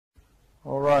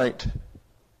All right.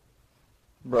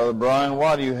 Brother Brian,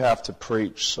 why do you have to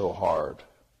preach so hard?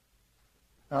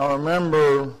 I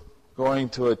remember going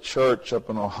to a church up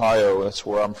in Ohio. That's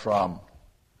where I'm from.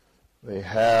 They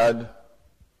had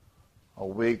a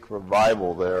week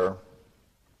revival there.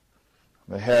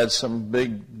 They had some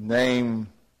big name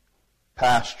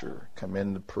pastor come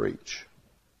in to preach.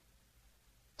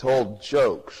 Told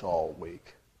jokes all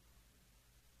week.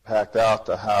 Packed out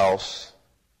the house.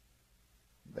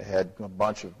 They had a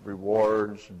bunch of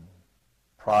rewards and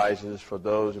prizes for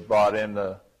those who brought in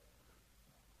the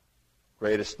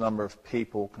greatest number of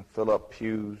people, can fill up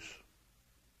pews.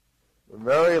 The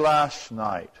very last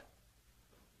night,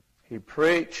 he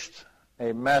preached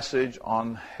a message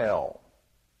on hell.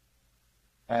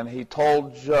 And he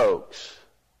told jokes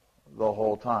the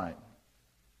whole time.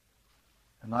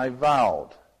 And I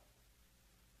vowed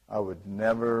I would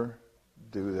never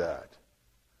do that.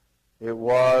 It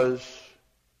was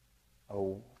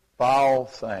a foul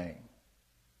thing.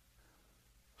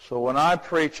 So when I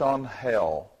preach on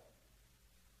hell,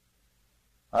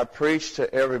 I preach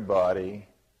to everybody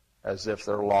as if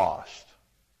they're lost.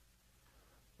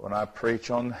 When I preach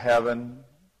on heaven,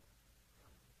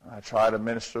 I try to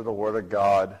minister the Word of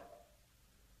God.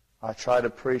 I try to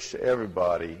preach to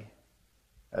everybody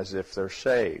as if they're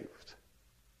saved.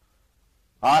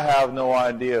 I have no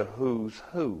idea who's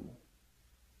who.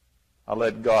 I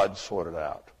let God sort it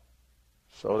out.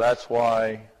 So that's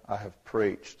why I have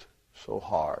preached so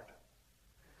hard.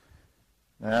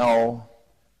 Now,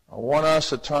 I want us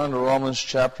to turn to Romans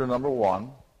chapter number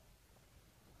 1.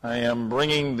 I am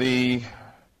bringing the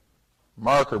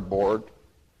marker board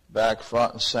back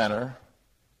front and center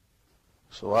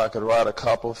so I could write a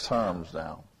couple of terms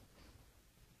down.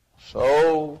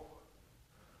 So,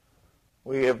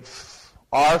 we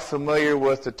are familiar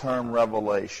with the term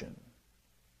revelation.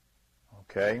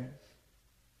 Okay?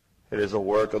 It is a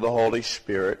work of the Holy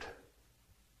Spirit.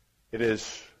 It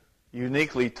is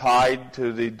uniquely tied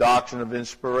to the doctrine of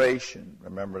inspiration.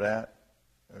 Remember that?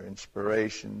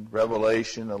 Inspiration,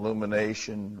 revelation,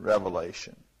 illumination,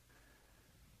 revelation.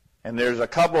 And there's a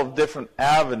couple of different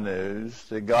avenues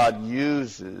that God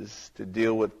uses to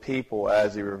deal with people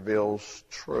as He reveals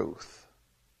truth.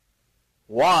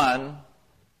 One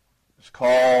is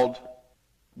called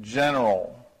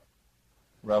general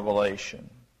revelation.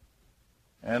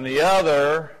 And the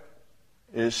other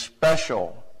is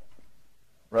special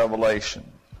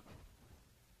revelation.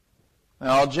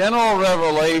 Now, general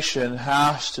revelation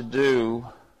has to do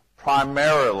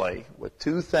primarily with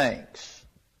two things.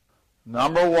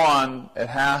 Number one, it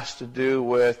has to do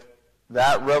with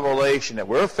that revelation that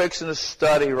we're fixing to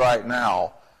study right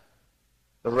now,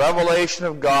 the revelation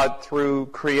of God through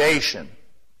creation.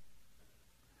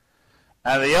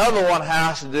 And the other one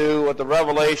has to do with the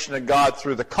revelation of God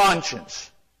through the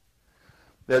conscience.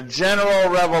 They're general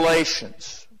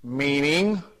revelations,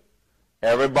 meaning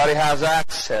everybody has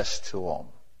access to them.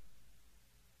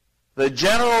 The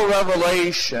general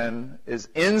revelation is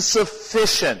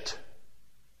insufficient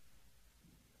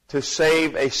to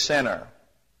save a sinner.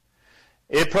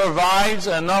 It provides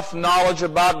enough knowledge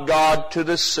about God to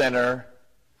the sinner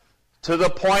to the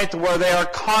point where they are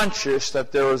conscious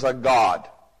that there is a God.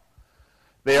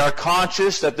 They are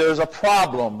conscious that there is a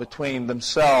problem between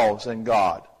themselves and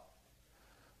God.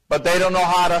 But they don't know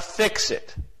how to fix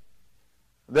it.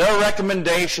 Their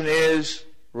recommendation is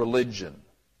religion.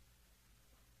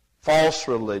 False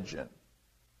religion.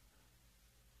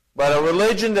 But a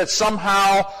religion that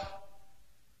somehow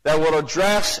that will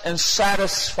address and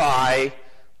satisfy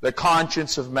the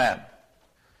conscience of men.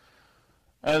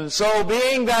 And so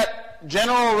being that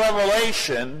general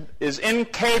revelation is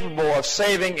incapable of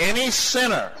saving any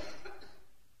sinner,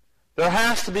 there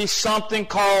has to be something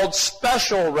called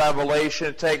special revelation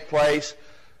to take place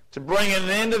to bring in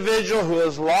an individual who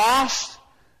is lost,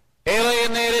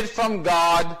 alienated from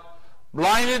God,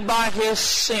 blinded by his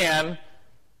sin,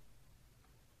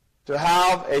 to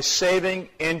have a saving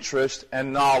interest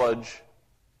and knowledge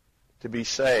to be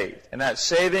saved. And that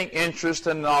saving interest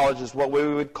and knowledge is what we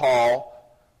would call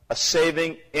a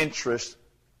saving interest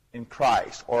in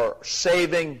Christ, or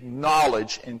saving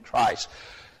knowledge in Christ.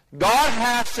 God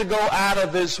has to go out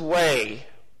of His way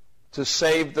to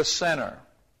save the sinner.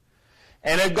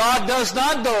 And if God does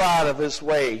not go out of His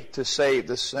way to save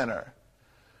the sinner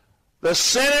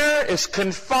is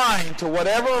confined to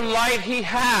whatever light he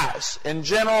has in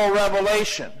general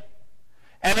revelation.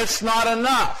 And it's not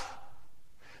enough.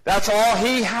 That's all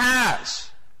he has.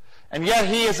 And yet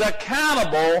he is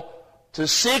accountable to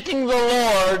seeking the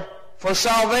Lord for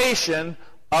salvation,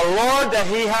 a Lord that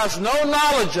he has no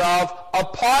knowledge of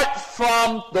apart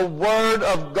from the Word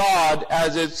of God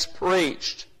as it's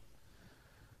preached.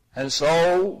 And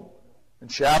so, in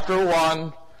chapter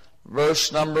 1,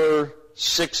 verse number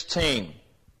 16,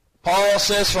 Paul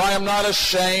says, "For I am not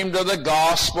ashamed of the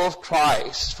gospel of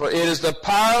Christ, for it is the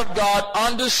power of God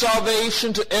unto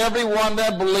salvation to everyone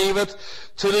that believeth,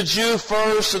 to the Jew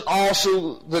first, and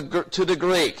also to the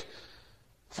Greek.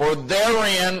 For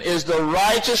therein is the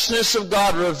righteousness of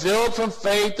God revealed from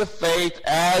faith to faith,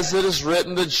 as it is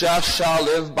written, the just shall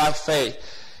live by faith."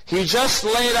 He just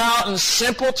laid out in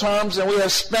simple terms, and we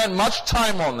have spent much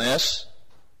time on this.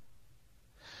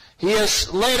 He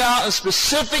has laid out in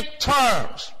specific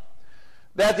terms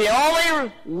that the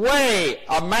only way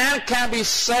a man can be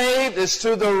saved is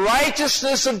through the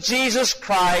righteousness of Jesus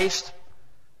Christ.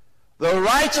 The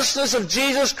righteousness of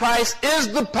Jesus Christ is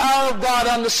the power of God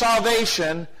unto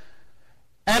salvation,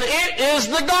 and it is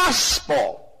the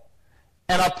gospel.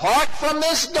 And apart from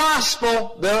this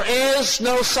gospel, there is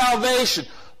no salvation.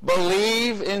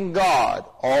 Believe in God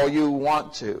all you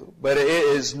want to, but it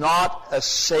is not a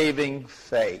saving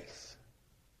faith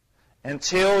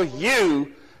until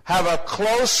you have a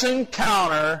close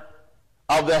encounter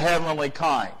of the heavenly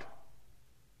kind.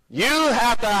 You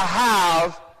have to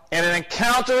have an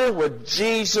encounter with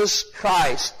Jesus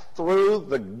Christ through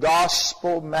the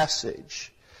gospel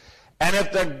message. And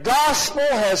if the gospel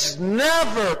has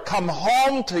never come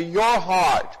home to your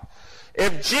heart,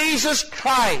 if Jesus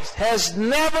Christ has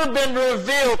never been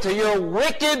revealed to your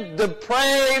wicked,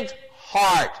 depraved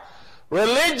heart,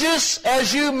 religious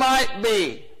as you might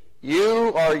be,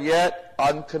 you are yet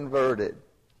unconverted.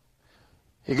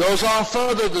 He goes on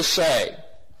further to say,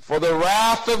 "For the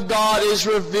wrath of God is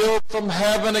revealed from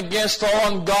heaven against all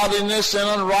ungodliness and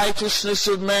unrighteousness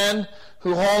of men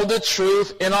who hold the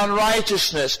truth in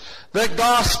unrighteousness." The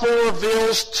gospel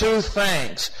reveals two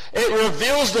things. It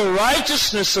reveals the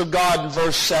righteousness of God in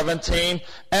verse 17,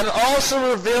 and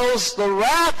also reveals the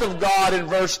wrath of God in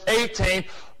verse 18.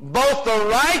 Both the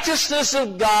righteousness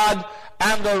of God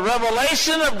and the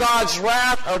revelation of God's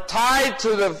wrath are tied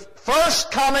to the first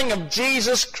coming of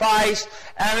Jesus Christ,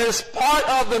 and is part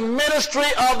of the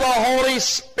ministry of the Holy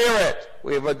Spirit.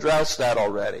 We've addressed that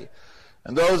already.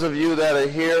 And those of you that are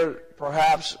here,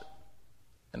 perhaps,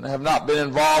 and have not been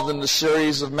involved in the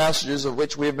series of messages of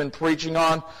which we have been preaching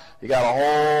on, you got a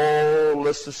whole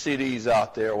list of CDs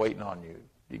out there waiting on you.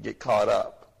 You get caught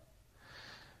up.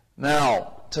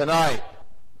 Now, tonight,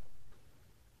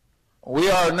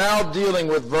 we are now dealing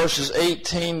with verses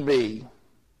 18b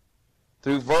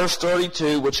through verse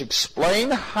 32, which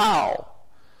explain how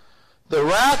the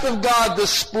wrath of God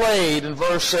displayed in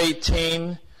verse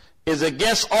 18 is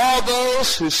against all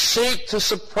those who seek to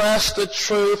suppress the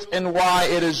truth and why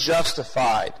it is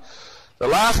justified. The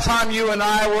last time you and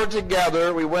I were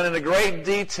together, we went into great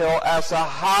detail as to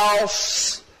how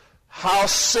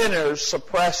sinners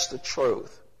suppress the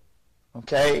truth.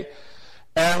 Okay?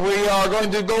 And we are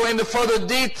going to go into further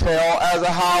detail as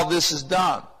to how this is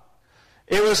done.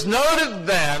 It was noted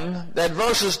then that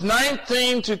verses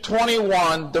 19 to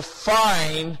 21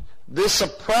 define this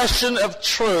suppression of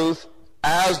truth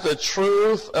as the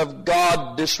truth of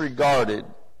God disregarded.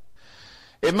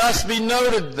 It must be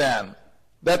noted then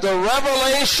that the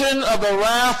revelation of the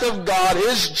wrath of God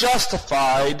is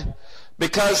justified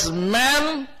because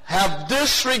men have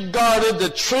disregarded the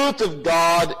truth of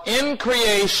God in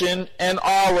creation and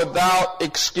are without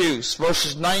excuse.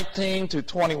 Verses 19 to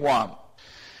 21.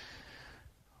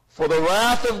 For the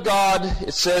wrath of God,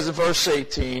 it says in verse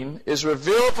 18, is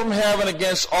revealed from heaven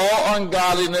against all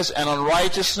ungodliness and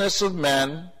unrighteousness of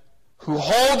men who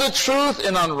hold the truth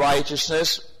in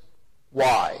unrighteousness.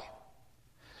 Why?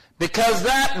 Because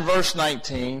that, in verse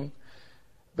 19,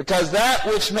 because that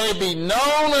which may be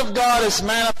known of God is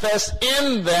manifest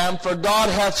in them, for God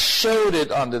hath showed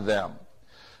it unto them.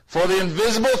 For the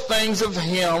invisible things of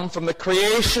him from the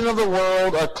creation of the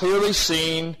world are clearly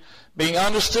seen, being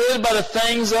understood by the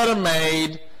things that are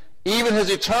made, even his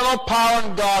eternal power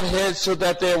and Godhead, so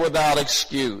that they are without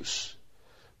excuse.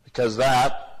 Because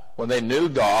that, when they knew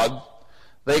God,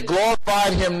 they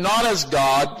glorified him not as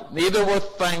God, neither were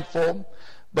thankful,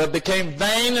 but became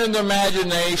vain in their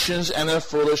imaginations, and their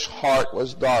foolish heart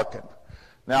was darkened.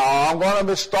 Now, I'm going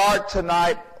to start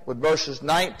tonight with verses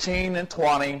 19 and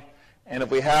 20, and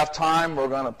if we have time, we're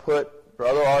going to put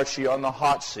Brother Archie on the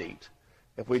hot seat.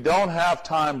 If we don't have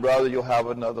time, brother, you'll have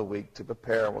another week to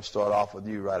prepare, and we'll start off with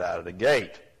you right out of the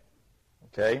gate.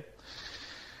 Okay?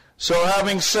 So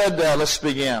having said that, let's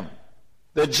begin.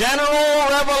 The general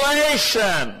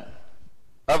revelation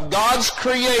of God's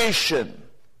creation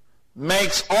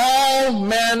makes all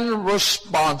men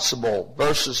responsible.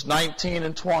 Verses 19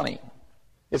 and 20.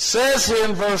 It says here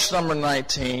in verse number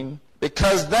 19,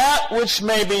 because that which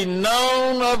may be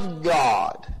known of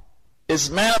God is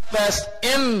manifest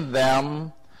in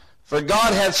them, for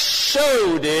God hath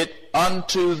showed it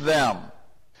unto them.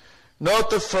 Note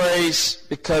the phrase,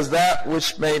 because that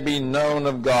which may be known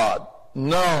of God.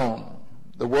 Known,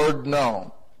 the word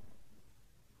known,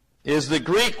 is the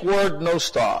Greek word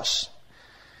nostos.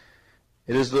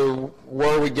 It is the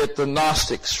word we get the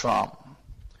Gnostics from.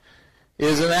 It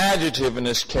is an adjective in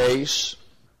this case,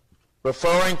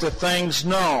 referring to things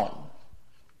known,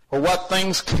 or what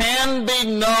things can be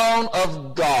known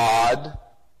of God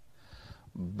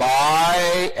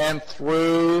by and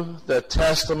through the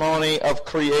testimony of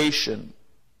creation.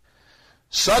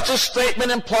 Such a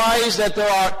statement implies that there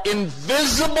are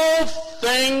invisible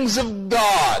things of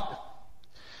God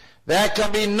that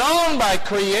can be known by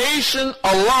creation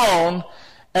alone,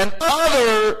 and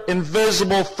other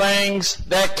invisible things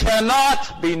that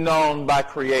cannot be known by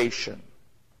creation.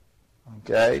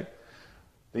 Okay?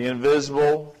 The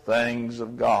invisible things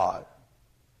of God.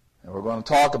 And we're going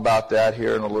to talk about that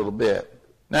here in a little bit.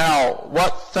 Now,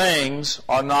 what things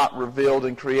are not revealed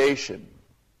in creation?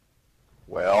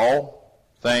 Well,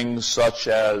 things such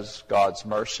as God's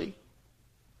mercy,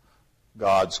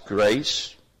 God's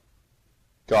grace,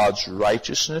 God's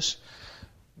righteousness,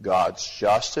 God's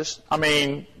justice. I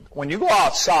mean, when you go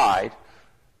outside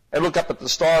and look up at the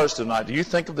stars tonight, do you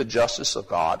think of the justice of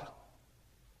God?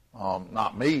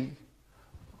 Not me.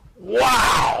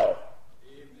 Wow!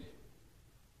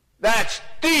 That's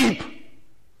deep.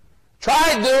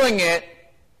 Try doing it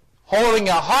holding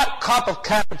a hot cup of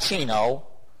cappuccino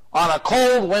on a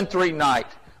cold wintry night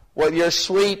with your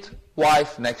sweet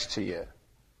wife next to you.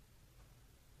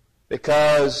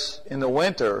 Because in the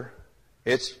winter,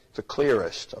 it's the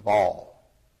clearest of all.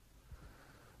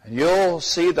 And you'll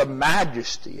see the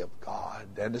majesty of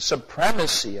God and the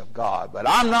supremacy of God. But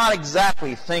I'm not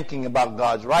exactly thinking about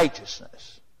God's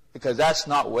righteousness, because that's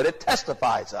not what it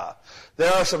testifies of.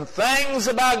 There are some things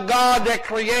about God that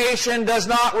creation does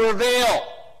not reveal.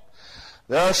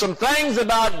 There are some things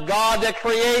about God that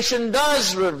creation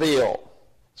does reveal.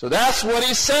 So that's what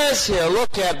he says here.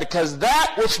 Look at, because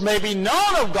that which may be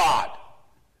known of God,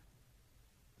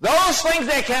 those things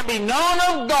that can be known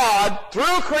of God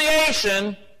through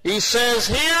creation, he says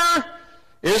here,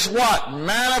 is what?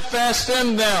 Manifest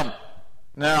in them.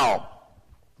 Now,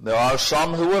 there are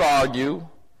some who would argue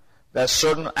that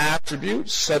certain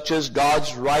attributes, such as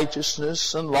God's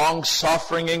righteousness and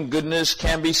long-suffering and goodness,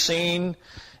 can be seen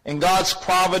in God's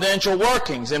providential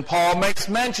workings. And Paul makes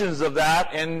mentions of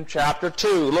that in chapter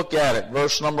 2. Look at it,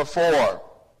 verse number 4.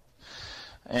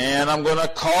 And I'm going to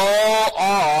call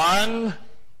on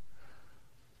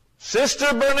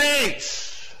Sister Bernice.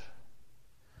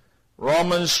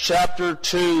 Romans chapter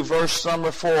 2, verse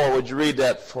number 4. Would you read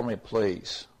that for me,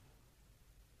 please?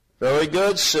 Very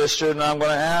good, sister. Now I'm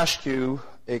going to ask you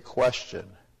a question.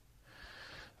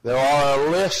 There are a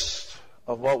list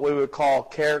of what we would call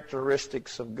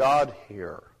characteristics of God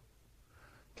here.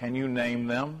 Can you name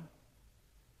them?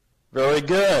 Very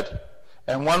good.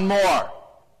 And one more.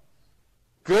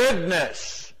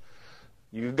 Goodness.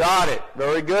 You got it.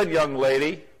 Very good, young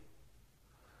lady.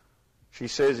 She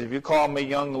says, if you call me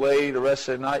young lady the rest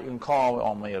of the night, you can call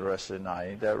on me the rest of the night.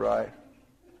 Ain't that right?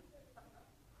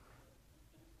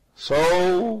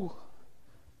 So,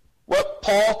 what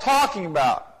Paul talking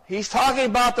about? He's talking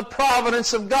about the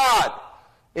providence of God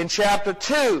in chapter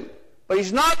 2. But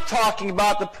he's not talking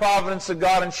about the providence of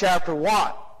God in chapter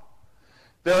 1.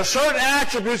 There are certain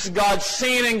attributes of God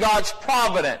seen in God's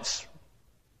providence.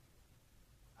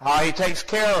 How he takes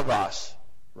care of us,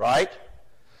 right?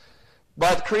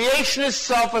 But creation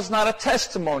itself is not a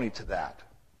testimony to that.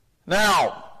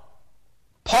 Now,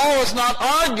 Paul is not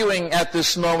arguing at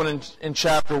this moment in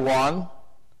chapter 1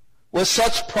 with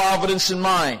such providence in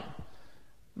mind,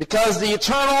 because the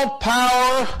eternal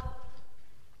power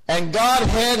and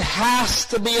Godhead has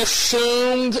to be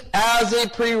assumed as a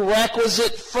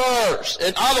prerequisite first.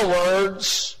 In other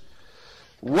words,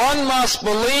 one must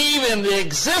believe in the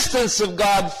existence of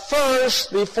God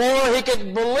first before he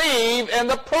can believe in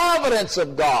the providence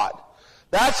of God.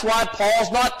 That's why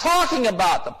Paul's not talking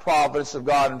about the providence of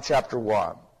God in chapter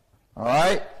 1. All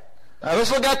right? Now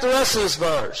let's look at the rest of this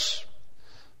verse.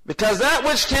 Because that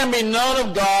which can be known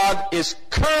of God is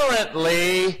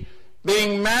currently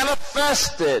being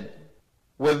manifested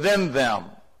within them.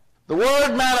 The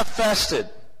word manifested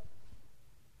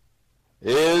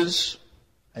is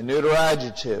a neuter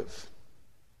adjective.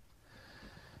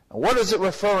 And what is it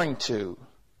referring to?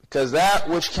 Because that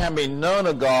which can be known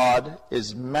of God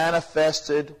is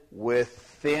manifested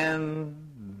within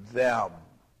them.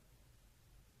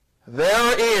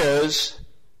 There is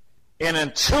an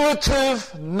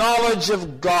intuitive knowledge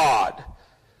of God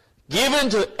given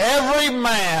to every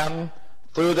man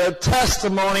through the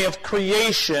testimony of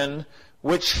creation,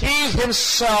 which he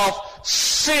himself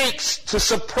seeks to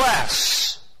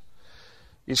suppress.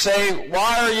 You say,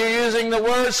 why are you using the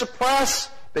word suppress?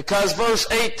 Because verse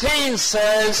 18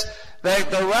 says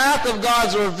that the wrath of God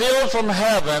is revealed from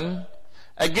heaven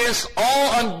against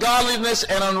all ungodliness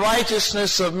and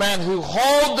unrighteousness of men who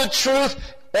hold the truth,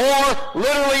 or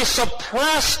literally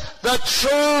suppress the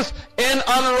truth in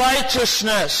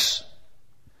unrighteousness.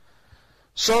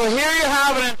 So here you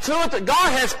have an intuitive,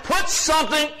 God has put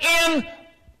something in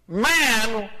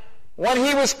man when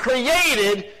he was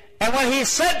created, and when he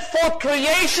set forth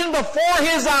creation before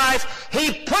his eyes,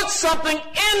 he put something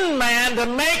in man to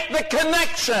make the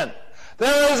connection.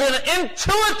 There is an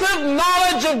intuitive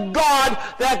knowledge of God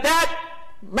that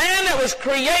man that was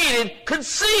created could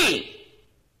see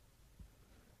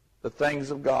the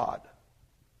things of God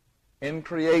in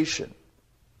creation.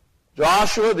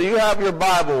 Joshua, do you have your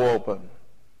Bible open?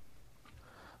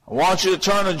 I want you to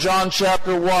turn to John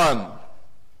chapter 1.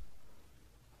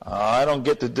 I don't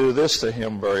get to do this to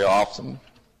him very often,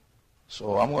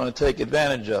 so I'm going to take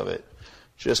advantage of it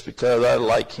just because I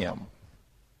like him.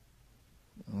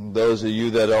 And those of you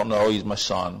that don't know, he's my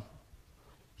son.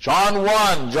 John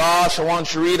 1, Josh, I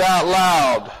want you to read out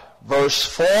loud, verse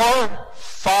 4,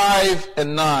 5,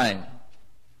 and 9.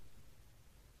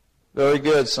 Very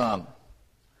good, son.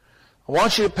 I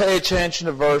want you to pay attention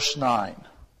to verse 9.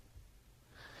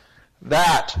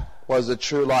 That was the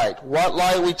true light. What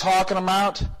light are we talking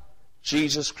about?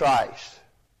 Jesus Christ.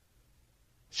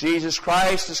 Jesus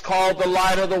Christ is called the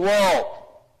light of the world.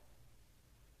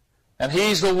 And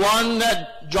he's the one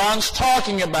that John's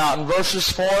talking about in verses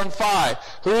 4 and 5.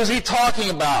 Who is he talking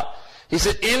about? He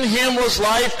said, in him was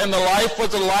life, and the life was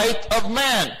the light of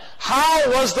men. How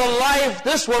was the life?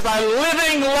 This was a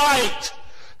living light.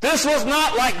 This was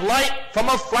not like light from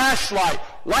a flashlight,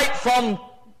 light from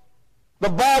the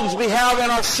bulbs we have in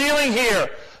our ceiling here.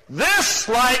 This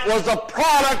light was the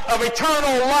product of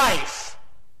eternal life.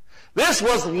 This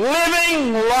was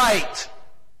living light.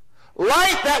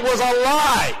 Light that was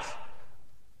alive.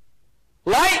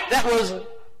 Light that was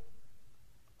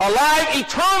alive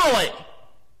eternally.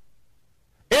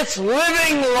 It's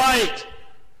living light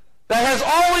that has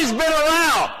always been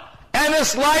around. And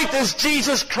this light is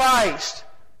Jesus Christ.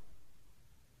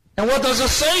 And what does it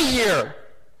say here?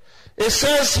 It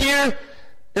says here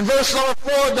in verse number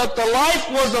 4 that the life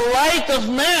was the light of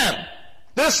men.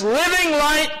 This living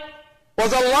light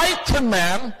was a light to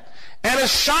men, and it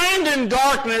shined in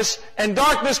darkness, and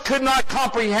darkness could not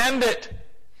comprehend it.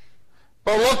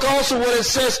 But look also what it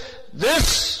says.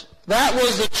 That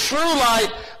was the true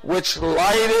light which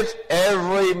lighteth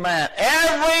every man.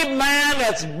 Every man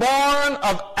that's born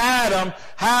of Adam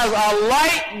has a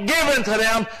light given to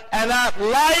them, and that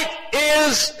light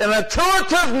is an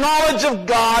intuitive knowledge of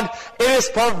God. It is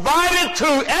provided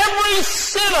to every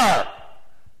sinner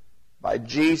by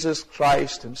Jesus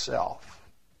Christ himself.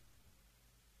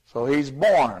 So he's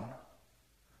born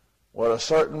with a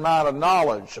certain amount of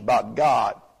knowledge about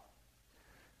God.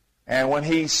 And when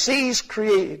he sees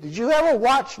created, did you ever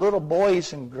watch little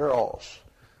boys and girls?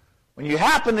 When you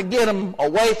happen to get them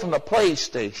away from the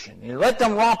PlayStation, you let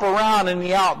them romp around in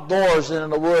the outdoors and in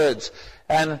the woods,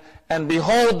 and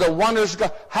behold the wonders,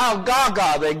 how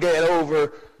gaga they get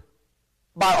over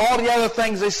by all the other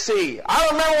things they see. I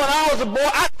remember when I was a boy,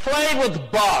 I played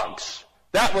with bugs.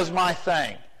 That was my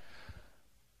thing.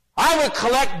 I would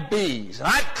collect bees, and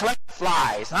I'd collect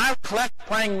flies, and I would collect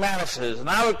praying mantises, and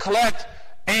I would collect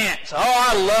ants. Oh,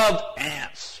 I loved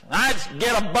ants. And I'd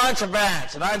get a bunch of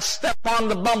ants, and I'd step on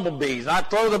the bumblebees, and I'd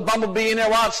throw the bumblebee in there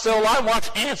while it's still alive,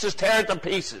 watch ants just tear it to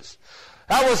pieces.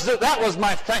 That was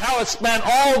my thing. I would spend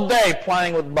all day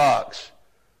playing with bugs.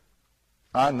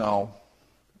 I know.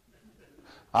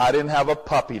 I didn't have a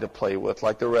puppy to play with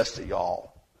like the rest of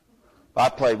y'all. I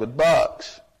played with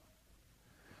bugs.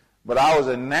 But I was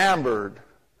enamored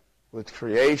with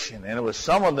creation, and it was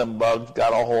some of them bugs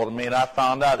got a hold of me, and I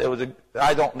found out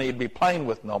I don't need to be playing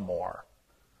with no more.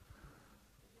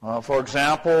 For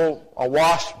example, a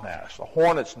wasp nest, a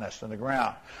hornet's nest in the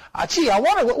ground. I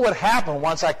wonder what would happen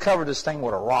once I covered this thing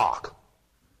with a rock.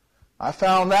 I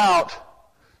found out,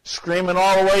 screaming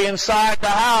all the way inside the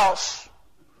house.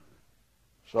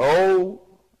 So,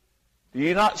 do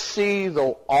you not see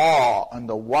the awe and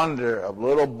the wonder of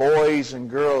little boys and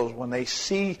girls when they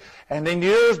see, and then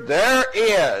there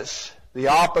is the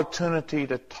opportunity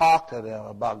to talk to them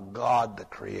about God the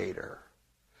Creator.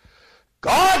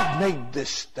 God made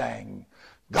this thing.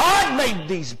 God made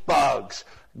these bugs.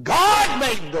 God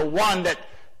made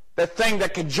the thing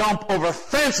that could jump over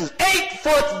fences,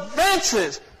 8-foot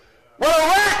fences. Well, a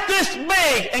rat this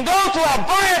big and go to a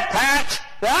briar patch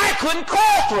that I couldn't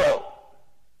crawl through.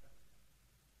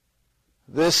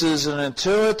 This is an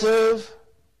intuitive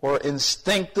or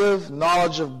instinctive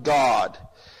knowledge of God.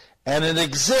 And it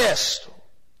exists.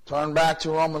 Turn back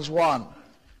to Romans 1.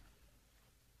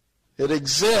 It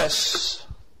exists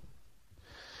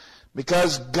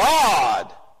because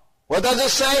God, what does it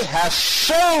say? Has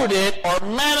showed it or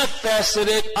manifested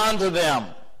it unto them.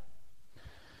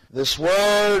 This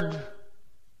word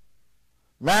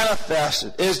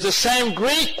manifested is the same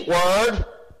Greek word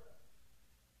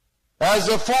as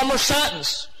the former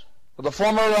sentence, or the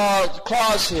former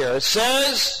clause here. It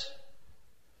says,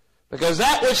 because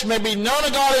that which may be known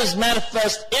of God is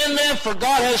manifest in them, for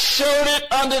God has showed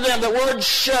it unto them. The word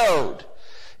showed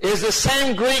is the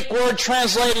same Greek word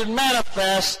translated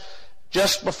manifest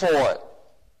just before it.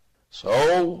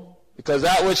 So, because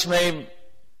that which may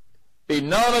be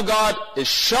known of God is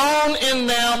shown in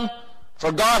them,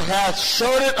 for God hath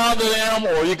showed it unto them,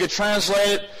 or you could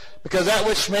translate it, because that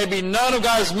which may be known of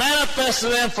God is manifested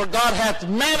in them, for God hath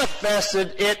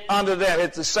manifested it unto them.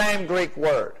 It's the same Greek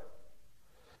word.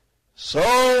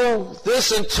 So,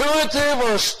 this intuitive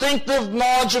or instinctive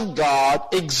knowledge of God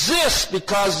exists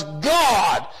because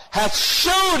God hath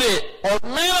showed it or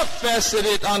manifested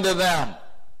it unto them.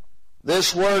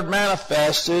 This word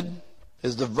manifested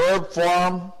is the verb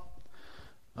form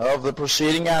of the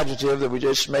preceding adjective that we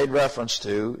just made reference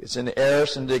to. It's in the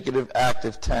aorist indicative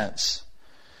active tense.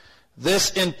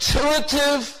 This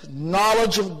intuitive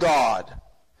knowledge of God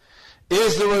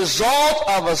is the result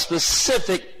of a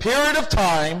specific period of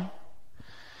time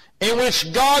in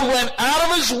which God went out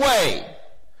of his way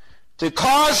to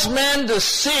cause men to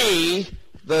see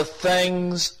the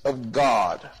things of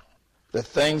God. The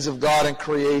things of God in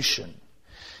creation.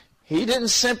 He didn't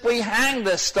simply hang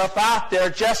this stuff out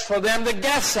there just for them to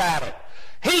guess at it.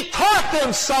 He taught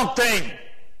them something.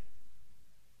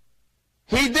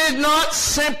 He did not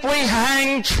simply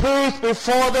hang truth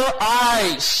before their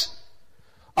eyes.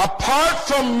 Apart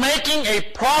from making a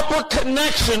proper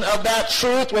connection of that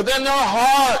truth within their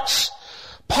hearts,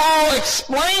 Paul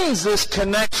explains this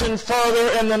connection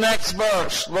further in the next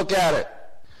verse. Look at it.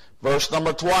 Verse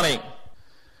number 20.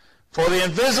 For the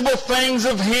invisible things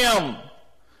of him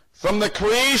from the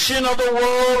creation of the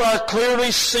world are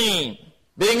clearly seen,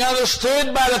 being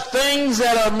understood by the things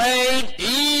that are made,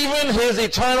 even his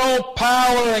eternal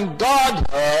power and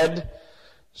Godhead,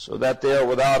 so that they are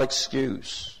without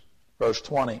excuse. Verse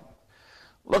 20.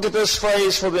 Look at this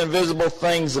phrase, for the invisible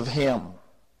things of him.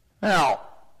 Now,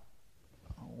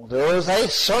 there is a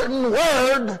certain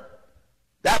word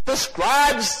that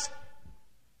describes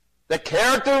the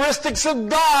characteristics of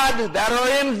God that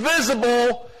are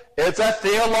invisible. It's a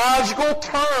theological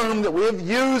term that we've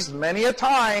used many a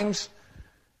times.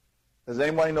 Does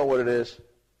anybody know what it is?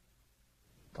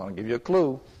 I'm going to give you a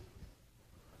clue.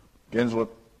 Begins with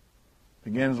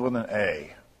an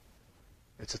A.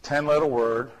 It's a 10-letter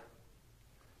word.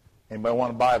 Anybody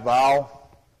want to buy a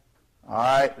vowel? All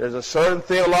right. There's a certain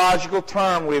theological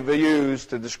term we've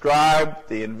used to describe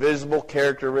the invisible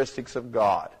characteristics of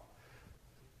God.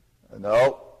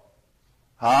 No.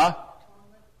 Huh?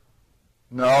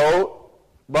 No.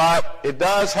 But it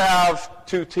does have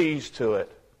two T's to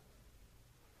it.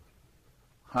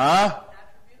 Huh?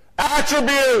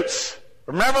 Attributes.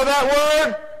 Remember that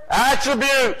word?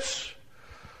 Attributes.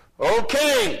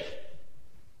 Okay.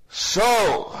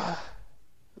 So,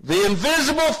 the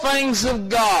invisible things of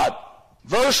God,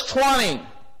 verse 20,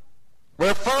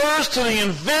 refers to the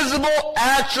invisible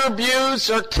attributes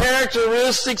or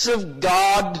characteristics of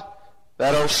God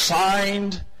that are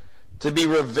signed to be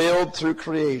revealed through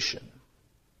creation.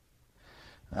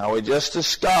 Now, we just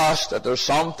discussed that there's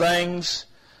some things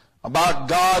about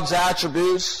God's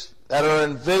attributes that are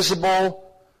invisible,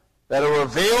 that are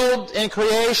revealed in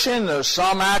creation. There's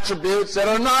some attributes that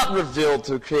are not revealed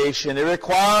through creation. It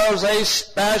requires a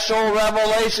special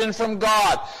revelation from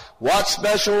God. What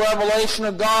special revelation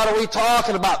of God are we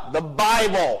talking about? The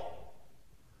Bible.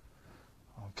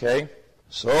 Okay?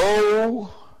 So,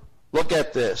 look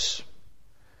at this.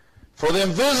 For the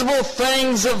invisible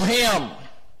things of him,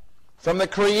 from the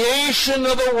creation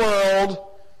of the world,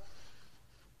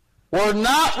 were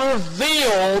not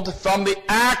revealed from the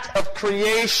act of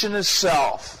creation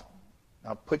itself.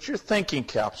 Now put your thinking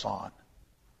caps on.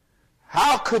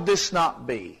 How could this not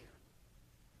be?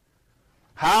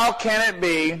 How can it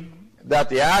be that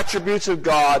the attributes of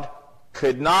God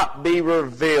could not be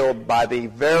revealed by the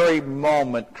very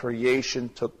moment creation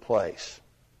took place?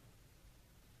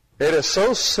 It is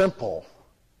so simple.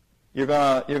 You're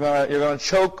gonna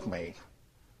choke me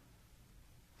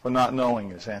for not knowing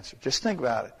this answer. Just think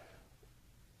about it.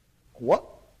 What?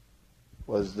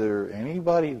 Was there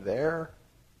anybody there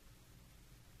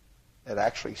that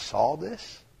actually saw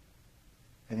this?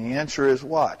 And the answer is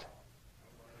what?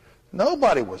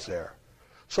 Nobody was there.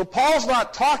 So Paul's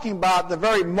not talking about the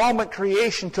very moment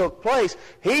creation took place.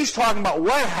 He's talking about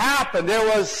what happened.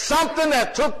 There was something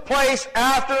that took place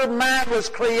after man was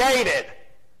created.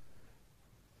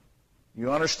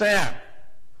 You understand?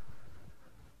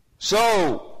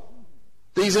 So,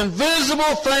 these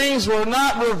invisible things were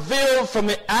not revealed from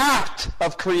the act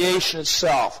of creation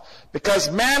itself,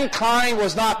 because mankind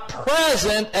was not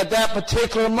present at that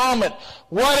particular moment.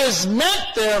 What is meant,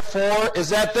 therefore, is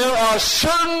that there are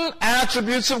certain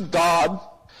attributes of God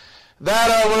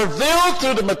that are revealed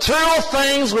through the material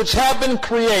things which have been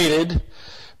created,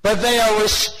 but they are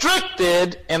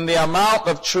restricted in the amount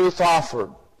of truth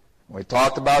offered. We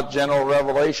talked about general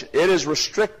revelation. It is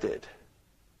restricted.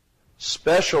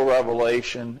 Special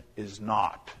revelation is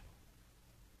not.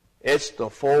 It's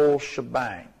the full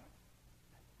shebang.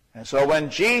 And so when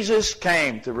Jesus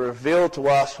came to reveal to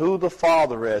us who the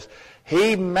Father is,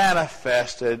 He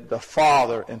manifested the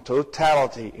Father in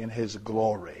totality in His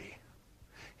glory.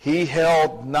 He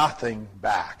held nothing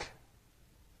back.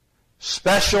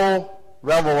 Special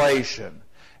revelation.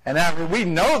 And we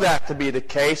know that to be the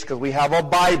case because we have a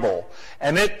Bible,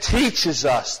 and it teaches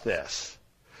us this.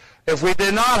 If we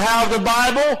did not have the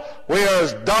Bible, we are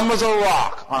as dumb as a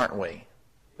rock, aren't we?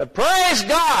 But praise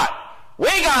God, we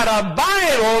got a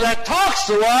Bible that talks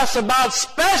to us about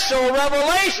special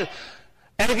revelation.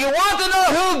 And if you want to know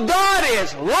who God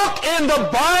is, look in the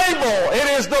Bible.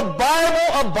 It is the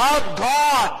Bible about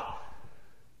God,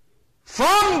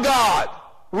 from God,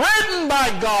 written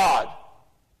by God.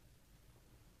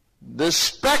 The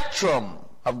spectrum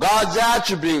of God's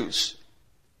attributes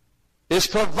is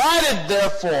provided,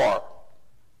 therefore,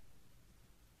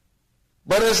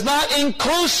 but it's not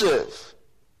inclusive,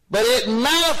 but it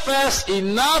manifests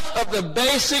enough of the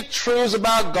basic truths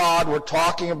about God. We're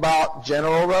talking about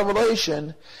general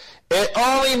revelation. It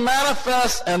only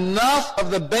manifests enough of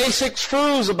the basic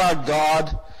truths about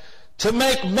God to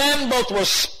make men both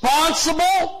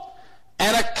responsible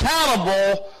and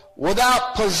accountable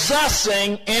without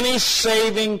possessing any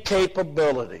saving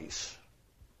capabilities.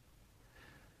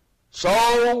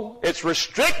 So, it's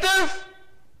restrictive,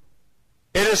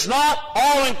 it is not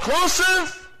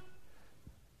all-inclusive,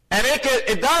 and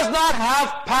it does not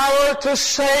have power to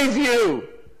save you.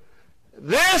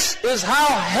 This is how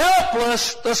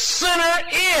helpless the sinner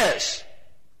is.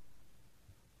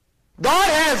 God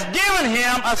has given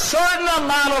him a certain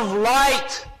amount of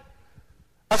light,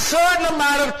 a certain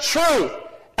amount of truth,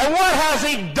 and what has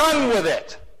he done with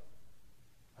it?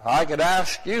 I could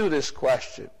ask you this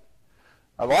question.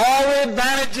 Of all the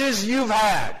advantages you've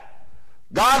had,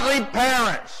 godly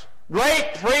parents,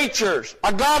 great preachers,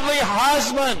 a godly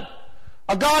husband,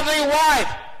 a godly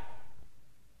wife,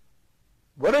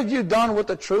 what have you done with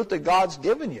the truth that God's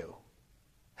given you?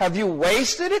 Have you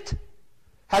wasted it?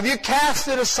 Have you cast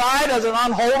it aside as an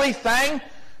unholy thing?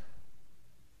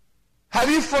 Have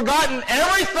you forgotten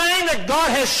everything that God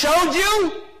has showed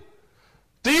you?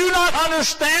 Do you not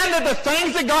understand that the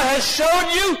things that God has shown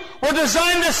you were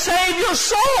designed to save your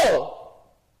soul?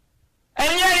 And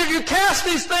yet if you cast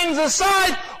these things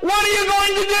aside, what are you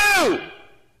going to do?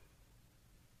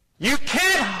 You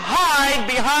can't hide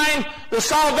behind the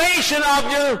salvation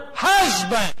of your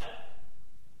husband.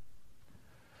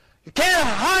 You can't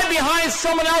hide behind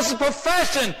someone else's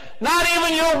profession, not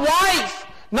even your wife,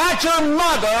 not your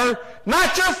mother,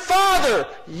 not your father.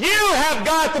 You have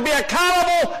got to be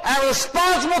accountable and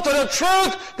responsible to the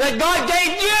truth that God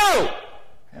gave you.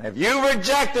 And if you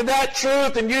rejected that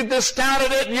truth and you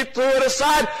discounted it and you threw it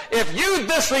aside, if you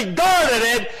disregarded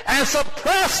it and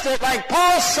suppressed it like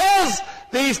Paul says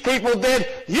these people did,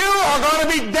 you are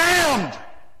going to be damned.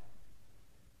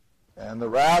 And the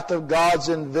wrath of God's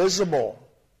invisible.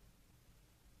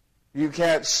 You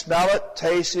can't smell it,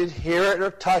 taste it, hear it,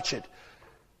 or touch it.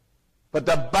 But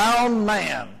the bound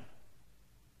man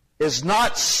is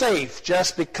not safe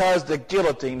just because the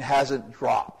guillotine hasn't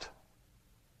dropped.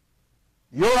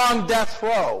 You're on death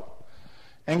row.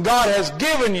 And God has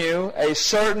given you a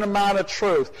certain amount of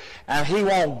truth. And He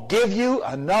won't give you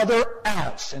another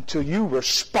ounce until you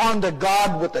respond to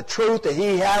God with the truth that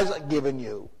He has given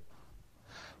you.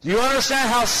 Do you understand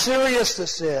how serious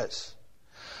this is?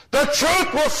 The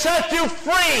truth will set you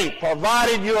free,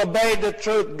 provided you obey the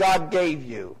truth God gave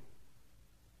you.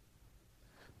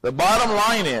 The bottom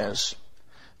line is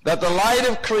that the light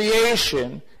of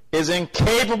creation is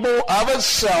incapable of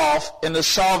itself in the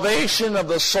salvation of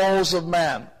the souls of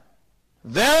men.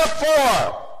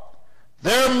 Therefore,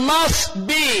 there must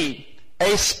be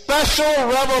a special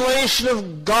revelation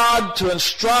of God to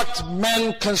instruct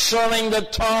men concerning the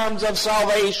terms of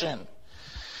salvation.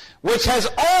 which has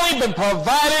only been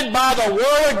provided by the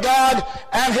Word of God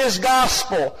and His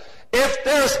gospel. If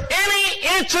there's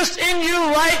any interest in you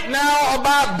right now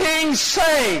about being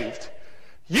saved,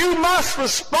 you must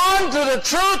respond to the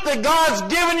truth that God's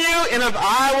given you, and if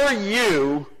I were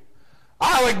you,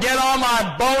 I would get on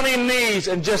my bony knees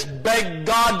and just beg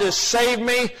God to save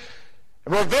me,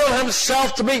 reveal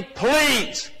Himself to me.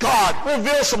 Please, God,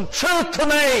 reveal some truth to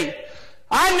me.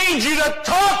 I need you to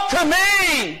talk to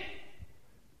me.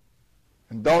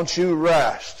 And don't you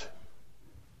rest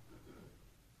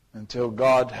until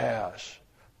God has.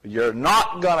 You're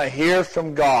not going to hear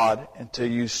from God until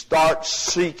you start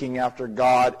seeking after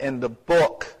God in the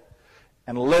book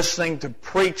and listening to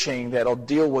preaching that'll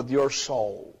deal with your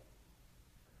soul.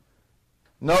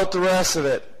 Note the rest of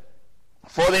it.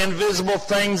 For the invisible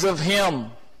things of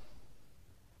Him,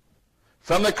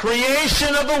 from the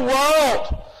creation of the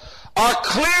world, are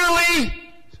clearly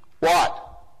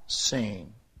what?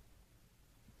 Seen.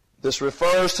 This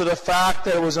refers to the fact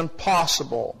that it was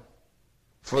impossible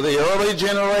for the early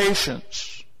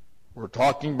generations. We're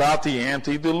talking about the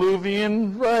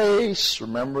antediluvian race.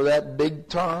 Remember that big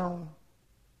term?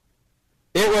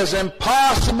 It was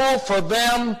impossible for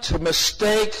them to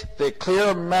mistake the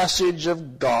clear message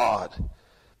of God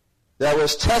that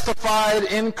was testified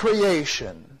in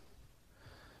creation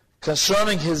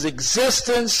concerning His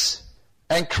existence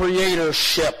and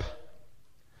creatorship.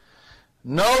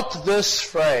 Note this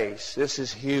phrase. This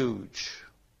is huge.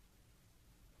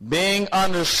 Being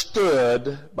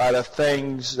understood by the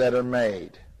things that are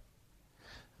made.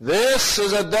 This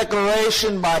is a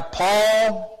declaration by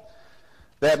Paul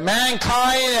that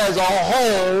mankind as a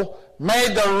whole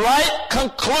made the right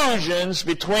conclusions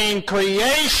between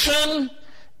creation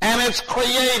and its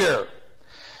creator.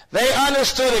 They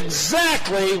understood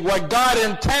exactly what God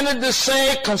intended to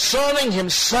say concerning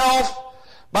Himself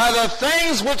by the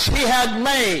things which He had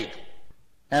made.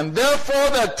 And therefore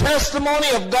the testimony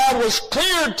of God was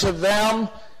clear to them,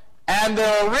 and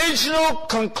their original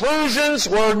conclusions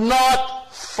were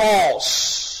not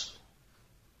false.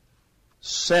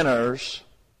 Sinners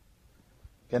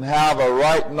can have a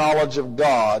right knowledge of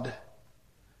God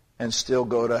and still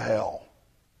go to hell.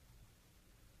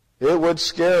 It would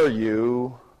scare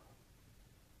you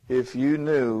if you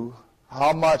knew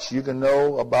how much you can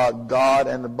know about God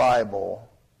and the Bible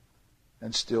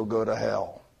and still go to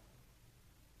hell.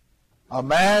 A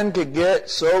man could get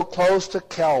so close to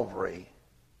Calvary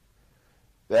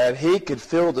that he could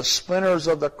feel the splinters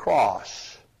of the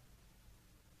cross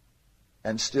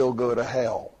and still go to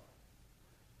hell.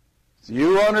 Do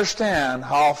you understand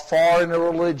how far in a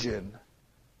religion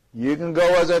you can go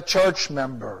as a church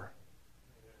member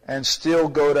and still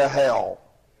go to hell?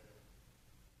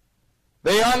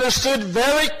 They understood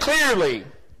very clearly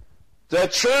the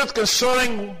truth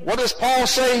concerning, what does Paul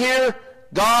say here?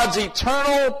 God's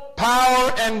eternal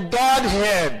power and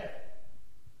Godhead,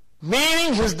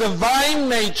 meaning His divine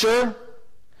nature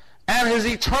and His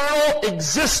eternal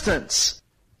existence.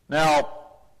 Now,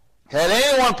 had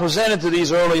anyone presented to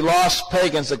these early lost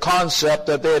pagans the concept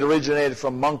that they had originated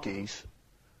from monkeys,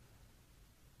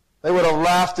 they would have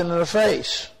laughed in their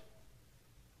face,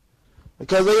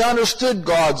 because they understood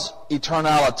God's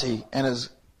eternality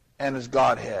and His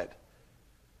Godhead.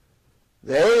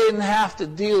 They didn't have to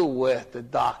deal with the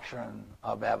doctrine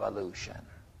of evolution.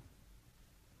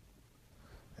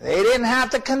 They didn't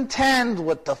have to contend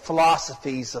with the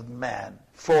philosophies of men,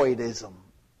 Freudism,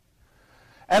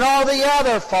 and all the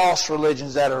other false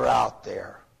religions that are out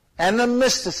there, and the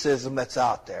mysticism that's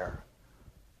out there.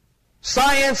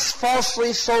 Science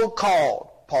falsely so-called,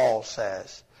 Paul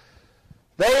says.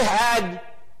 They had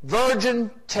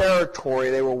virgin territory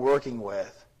they were working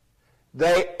with.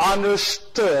 They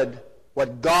understood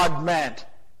what God meant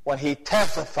when He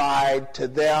testified to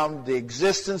them the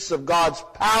existence of God's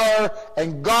power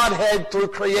and Godhead through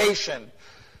creation.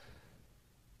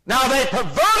 Now they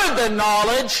perverted the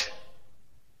knowledge,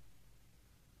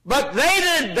 but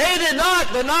they did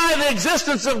not deny the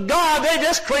existence of God. They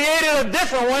just created a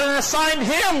different one and assigned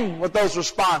Him with those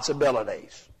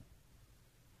responsibilities.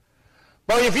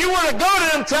 But if you were to go to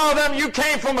them and tell them you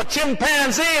came from a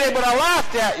chimpanzee, they would have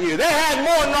laughed at you. They had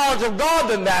more knowledge of God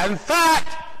than that. In fact,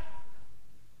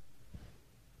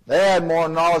 they had more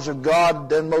knowledge of God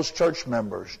than most church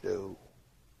members do.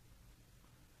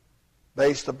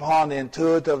 Based upon the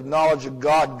intuitive knowledge of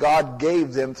God, God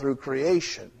gave them through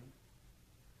creation.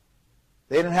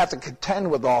 They didn't have to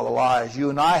contend with all the lies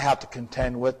you and I have to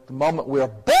contend with the moment we are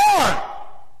born.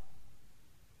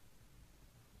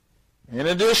 In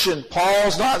addition,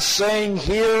 Paul's not saying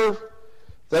here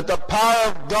that the power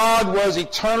of God was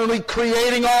eternally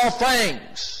creating all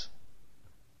things.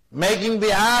 making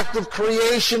the act of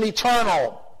creation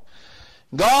eternal.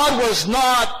 God was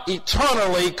not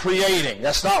eternally creating.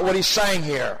 That's not what he's saying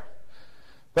here.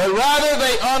 But rather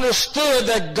they understood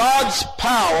that God's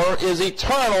power is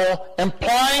eternal,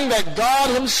 implying that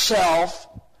God himself,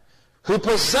 who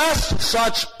possessed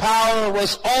such power,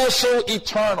 was also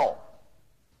eternal,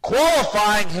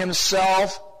 qualifying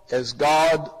himself as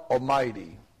God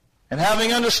Almighty. And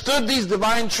having understood these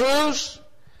divine truths,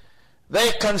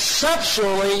 they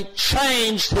conceptually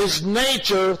changed his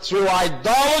nature through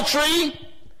idolatry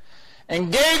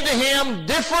and gave to him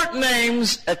different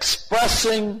names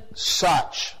expressing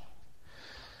such.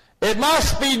 It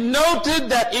must be noted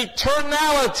that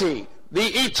eternality, the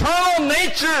eternal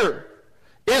nature,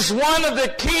 is one of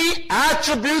the key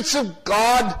attributes of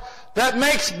God that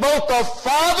makes both the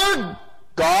Father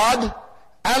God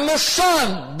and the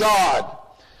Son God,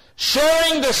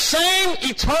 sharing the same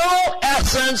eternal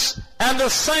essence and the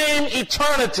same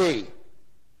eternity.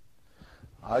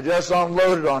 I just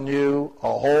unloaded on you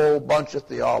a whole bunch of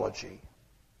theology.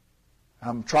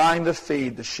 I'm trying to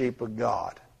feed the sheep of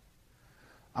God.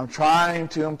 I'm trying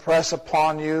to impress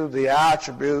upon you the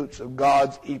attributes of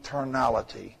God's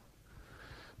eternality,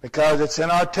 because it's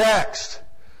in our text.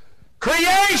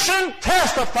 Creation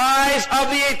testifies of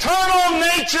the eternal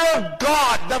nature of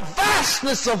God, the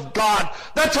vastness of God,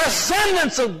 the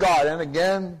transcendence of God. And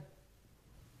again,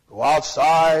 go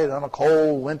outside on a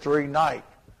cold, wintry night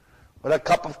with a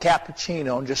cup of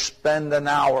cappuccino and just spend an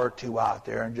hour or two out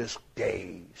there and just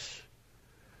gaze.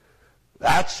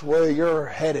 That's where you're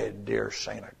headed, dear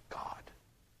saint of God.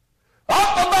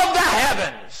 Up above the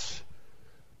heavens,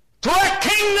 to a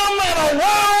kingdom and a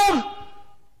world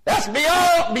that's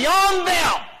beyond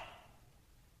them,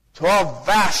 to a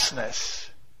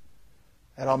vastness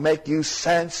that'll make you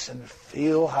sense and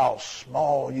feel how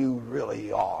small you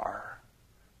really are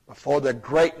before the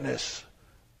greatness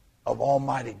of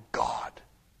Almighty God.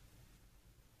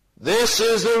 This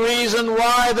is the reason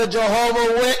why the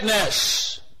Jehovah's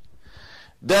Witness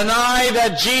deny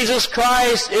that Jesus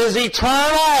Christ is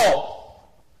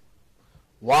eternal.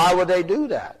 Why would they do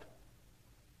that?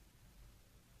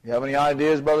 You have any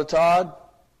ideas, Brother Todd?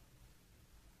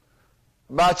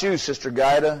 About you, Sister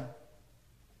Gaida?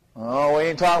 Oh, we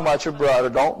ain't talking about your brother.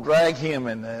 Don't drag him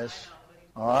in this.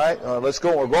 All right, let's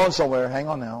go. We're going somewhere. Hang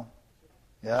on now.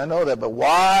 Yeah, I know that. But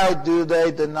why do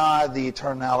they deny the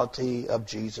eternality of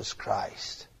Jesus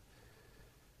Christ?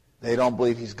 They don't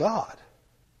believe he's God.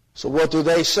 So what do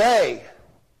they say,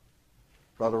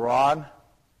 Brother Ron?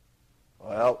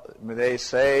 Well, they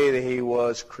say that he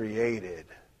was created.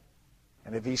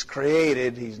 And if he's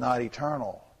created, he's not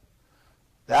eternal.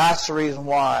 That's the reason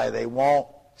why they won't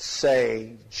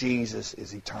say Jesus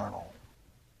is eternal.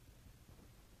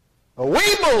 But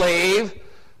we believe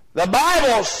the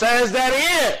Bible says that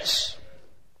he is.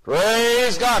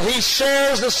 Praise God. He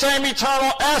shares the same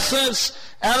eternal essence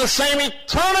and the same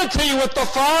eternity with the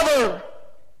Father.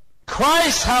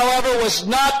 Christ, however, was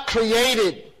not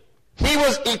created. He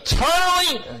was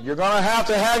eternally... You're going to have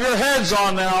your heads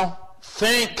on now.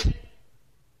 Think.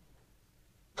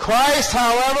 Christ,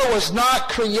 however, was not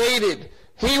created.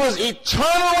 He was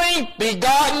eternally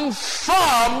begotten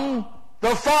from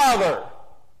the Father,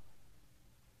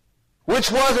 which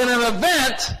was an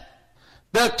event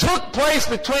that took place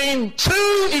between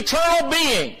two eternal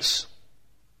beings.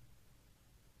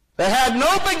 They had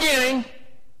no beginning,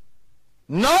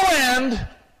 no end,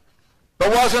 but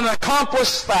was an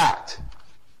accomplished fact.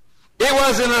 It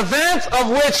was an event of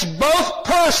which both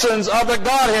persons of the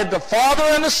Godhead, the Father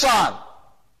and the Son,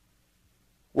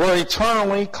 were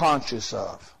eternally conscious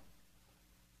of.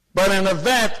 But an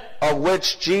event of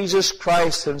which Jesus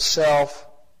Christ himself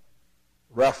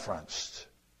referenced.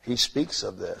 He speaks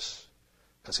of this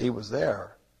because he was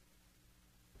there.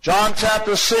 John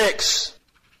chapter 6,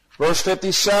 verse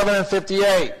 57 and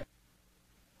 58.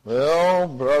 Well,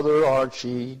 Brother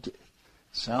Archie,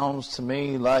 sounds to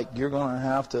me like you're going to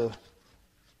have to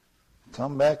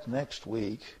come back next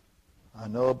week. I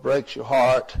know it breaks your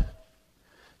heart.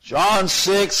 John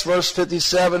 6, verse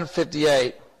 57 and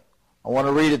 58. I want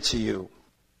to read it to you.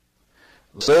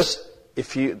 Listen,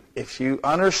 if you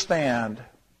understand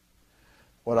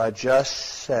what I just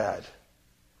said,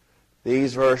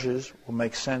 these verses will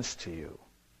make sense to you.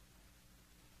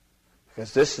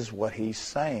 Because this is what he's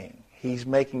saying. He's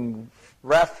making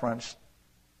reference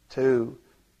to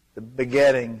the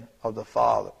begetting of the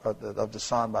Father, of the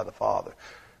Son by the Father.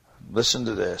 Listen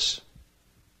to this.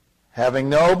 Having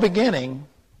no beginning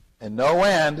and no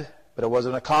end, but it was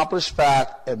an accomplished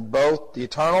fact, and both the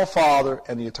eternal Father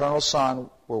and the eternal Son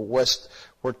were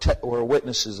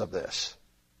witnesses of this.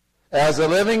 As the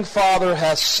living Father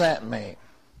has sent me,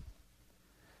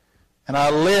 and I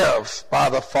live by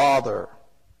the Father.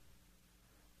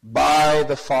 By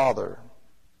the Father.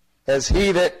 As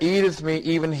he that eateth me,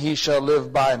 even he shall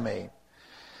live by me.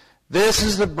 This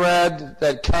is the bread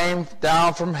that came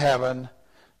down from heaven,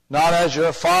 not as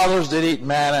your fathers did eat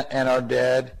manna and are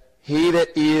dead. He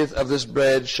that eateth of this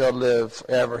bread shall live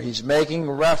forever. He's making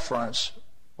reference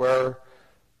where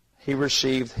he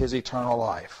received his eternal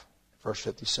life. Verse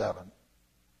 57.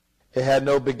 It had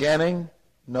no beginning,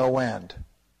 no end.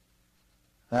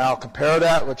 Now compare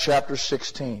that with chapter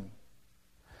 16.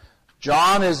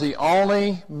 John is the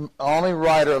only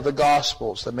writer of the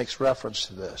Gospels that makes reference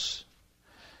to this.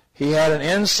 He had an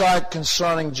insight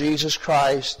concerning Jesus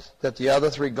Christ that the other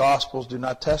three Gospels do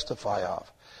not testify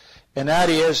of. And that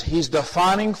is, he's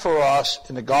defining for us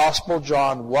in the Gospel of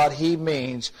John what he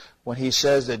means when he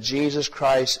says that Jesus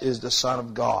Christ is the Son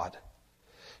of God.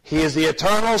 He is the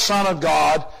eternal Son of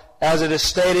God, as it is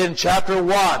stated in chapter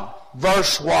 1,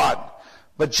 verse 1.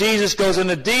 But Jesus goes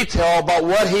into detail about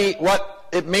what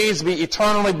it means to be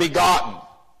eternally begotten.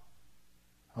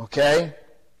 Okay?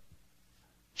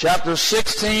 Chapter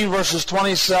 16, verses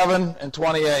 27 and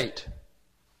 28.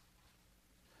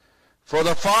 For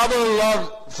the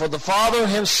Father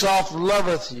himself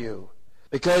loveth you,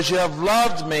 because you have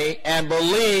loved me and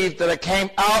believed that I came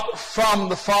out from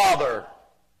the Father.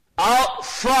 Out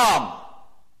from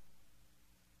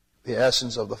the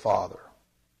essence of the Father.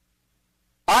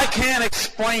 I can't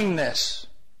explain this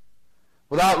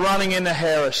without running into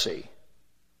heresy.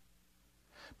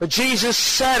 But Jesus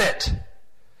said it.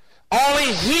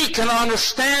 Only he can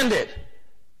understand it,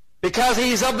 because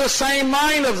he's of the same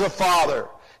mind as the Father.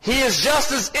 He is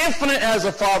just as infinite as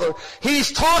the Father.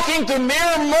 He's talking to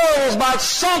mere mortals about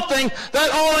something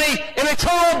that only an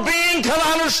eternal being can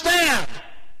understand.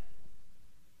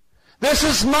 This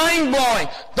is mind-blowing.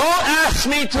 Don't ask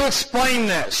me to explain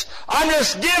this. I'm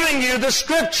just giving you the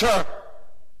Scripture.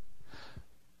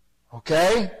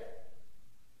 Okay?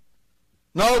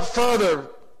 Note further,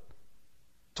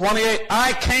 28,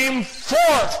 I came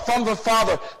forth from the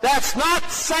Father. That's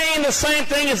not saying the same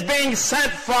thing as being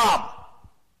sent from.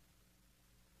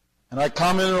 And I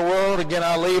come into the world, again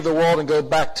I leave the world and go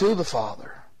back to the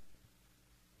Father.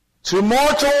 To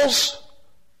mortals,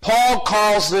 Paul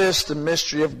calls this the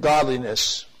mystery of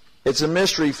godliness. It's a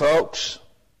mystery, folks.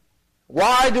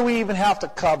 Why do we even have to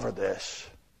cover this?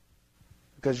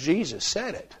 Because Jesus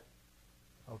said it.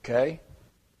 Okay?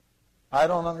 I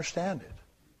don't understand it.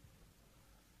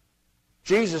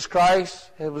 Jesus Christ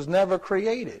was never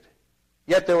created.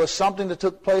 Yet there was something that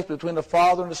took place between the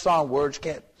Father and the Son, words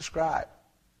can't describe.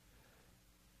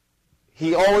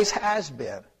 He always has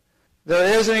been.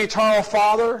 There is an eternal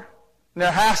Father, and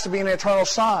there has to be an eternal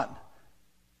Son.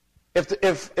 If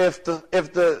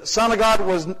the Son of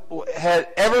God had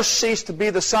ever ceased to be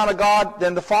the Son of God,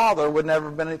 then the Father would never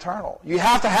have been eternal. You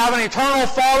have to have an eternal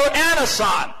Father and a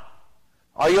Son.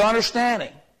 Are you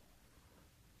understanding?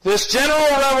 This general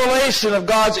revelation of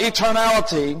God's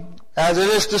eternality, as it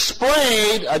is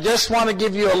displayed, I just want to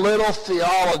give you a little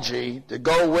theology to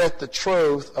go with the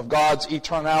truth of God's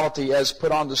eternality as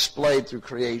put on display through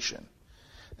creation.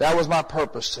 That was my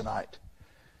purpose tonight.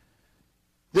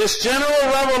 This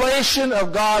general revelation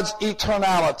of God's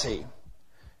eternality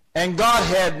and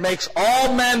Godhead makes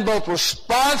all men both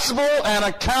responsible and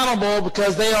accountable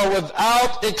because they are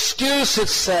without excuse, it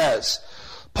says.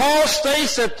 Paul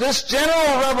states that this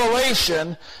general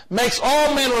revelation makes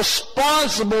all men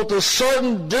responsible to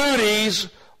certain duties,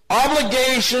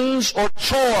 obligations, or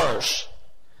chores.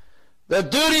 The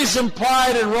duties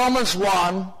implied in Romans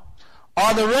 1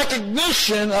 are the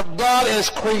recognition of God as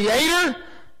Creator,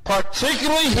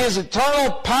 particularly His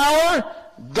eternal power,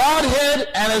 Godhead,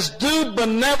 and His due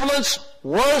benevolence,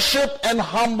 worship, and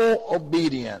humble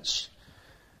obedience.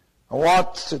 I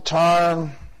want to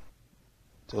turn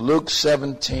to Luke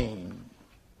 17.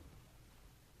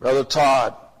 Brother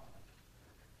Todd,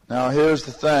 now here's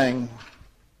the thing.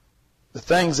 The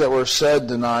things that were said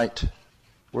tonight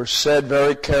were said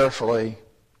very carefully,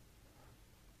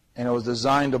 and it was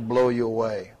designed to blow you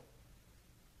away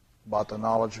about the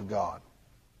knowledge of God.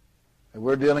 And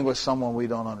we're dealing with someone we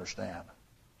don't understand.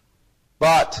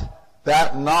 But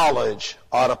that knowledge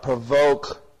ought to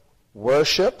provoke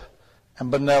worship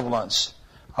and benevolence.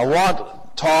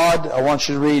 Todd, I want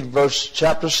you to read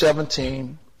chapter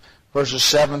 17, verses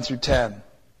 7 through 10.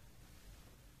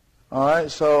 All right,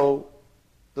 so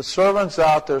the servant's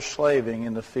out there slaving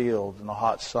in the field in the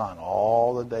hot sun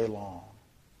all the day long.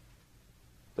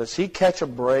 Does he catch a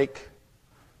break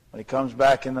when he comes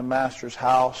back in the master's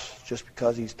house just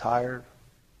because he's tired?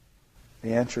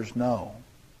 The answer is no.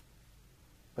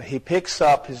 But he picks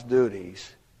up his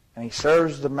duties and he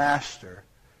serves the master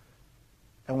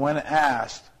And when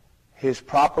asked, his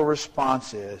proper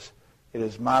response is, it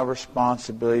is my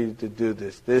responsibility to do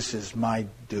this. This is my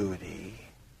duty.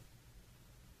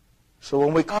 So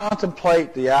when we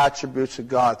contemplate the attributes of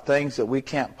God, things that we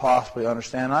can't possibly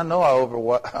understand, I know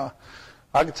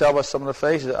I can tell by some of the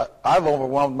faces, I've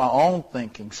overwhelmed my own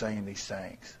thinking saying these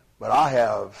things. But I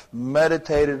have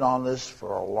meditated on this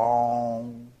for a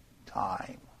long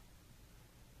time.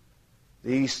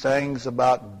 These things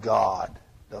about God,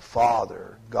 the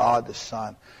Father, God the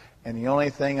Son. And the only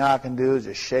thing I can do is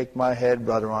just shake my head,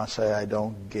 brother, and say, I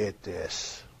don't get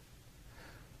this.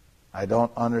 I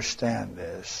don't understand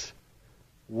this.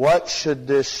 What should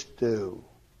this do?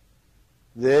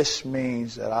 This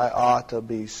means that I ought to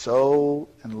be so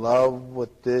in love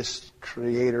with this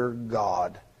Creator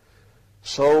God,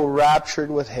 so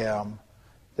raptured with Him,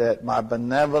 that my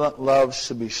benevolent love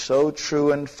should be so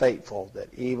true and faithful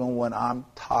that even when I'm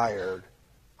tired,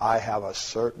 I have a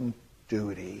certain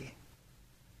duty.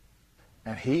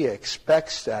 And He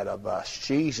expects that of us.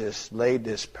 Jesus laid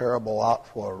this parable out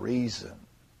for a reason.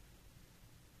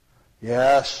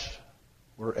 Yes,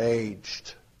 we're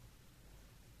aged,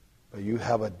 but you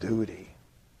have a duty.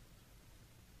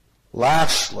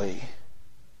 Lastly,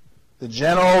 the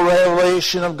general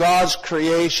revelation of God's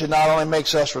creation not only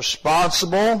makes us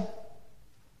responsible,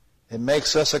 it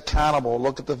makes us accountable.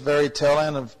 Look at the very tail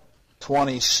end of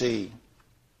 20c.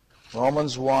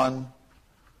 Romans 1,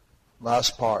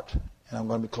 last part, and I'm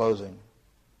going to be closing.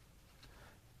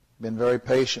 Been very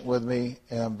patient with me,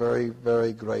 and I'm very,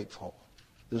 very grateful.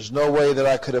 There's no way that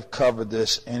I could have covered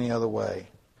this any other way.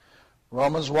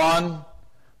 Romans 1,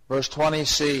 verse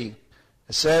 20c.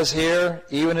 It says here,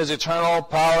 even His eternal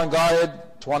power and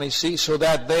Godhead, 20c, so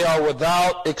that they are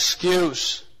without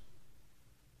excuse.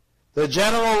 The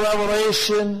general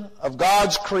revelation of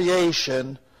God's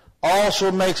creation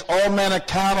also makes all men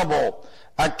accountable.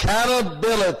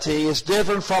 Accountability is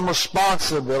different from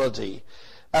responsibility.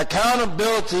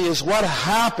 Accountability is what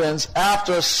happens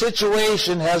after a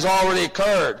situation has already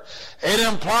occurred. It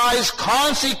implies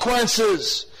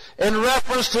consequences in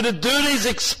reference to the duties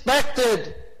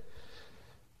expected.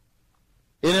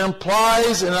 It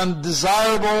implies an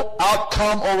undesirable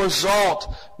outcome or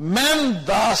result. Men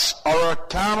thus are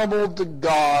accountable to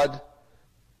God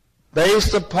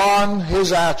based upon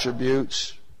His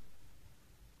attributes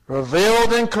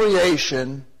revealed in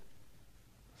creation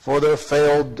for their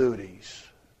failed duties.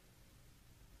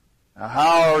 Now,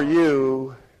 how are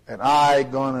you and I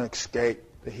going to escape,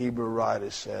 the Hebrew writer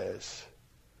says,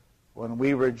 when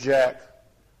we reject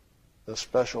the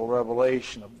special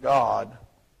revelation of God,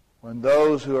 when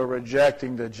those who are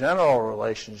rejecting the general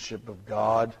relationship of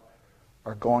God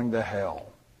are going to hell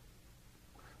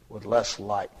with less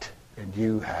light than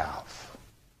you have?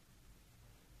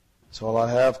 That's all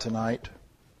I have tonight.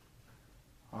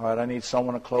 All right, I need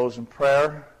someone to close in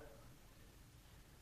prayer.